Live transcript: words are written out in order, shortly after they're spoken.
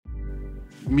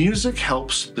Music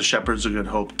helps the Shepherds of Good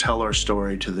Hope tell our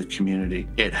story to the community.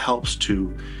 It helps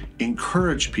to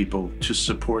encourage people to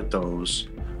support those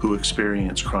who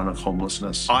experience chronic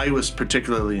homelessness. I was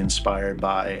particularly inspired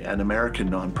by an American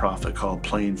nonprofit called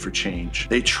Playing for Change.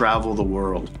 They travel the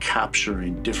world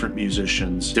capturing different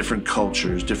musicians, different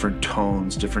cultures, different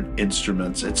tones, different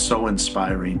instruments. It's so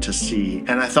inspiring to see.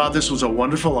 And I thought this was a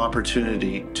wonderful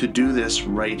opportunity to do this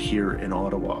right here in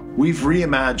Ottawa. We've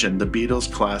reimagined the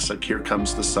Beatles classic, Here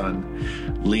Comes the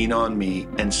Sun, Lean on Me,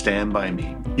 and Stand By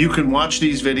Me. You can watch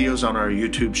these videos on our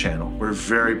YouTube channel. We're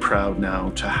very proud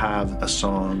now to have a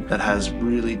song that has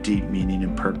really deep meaning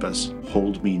and purpose,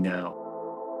 Hold Me Now.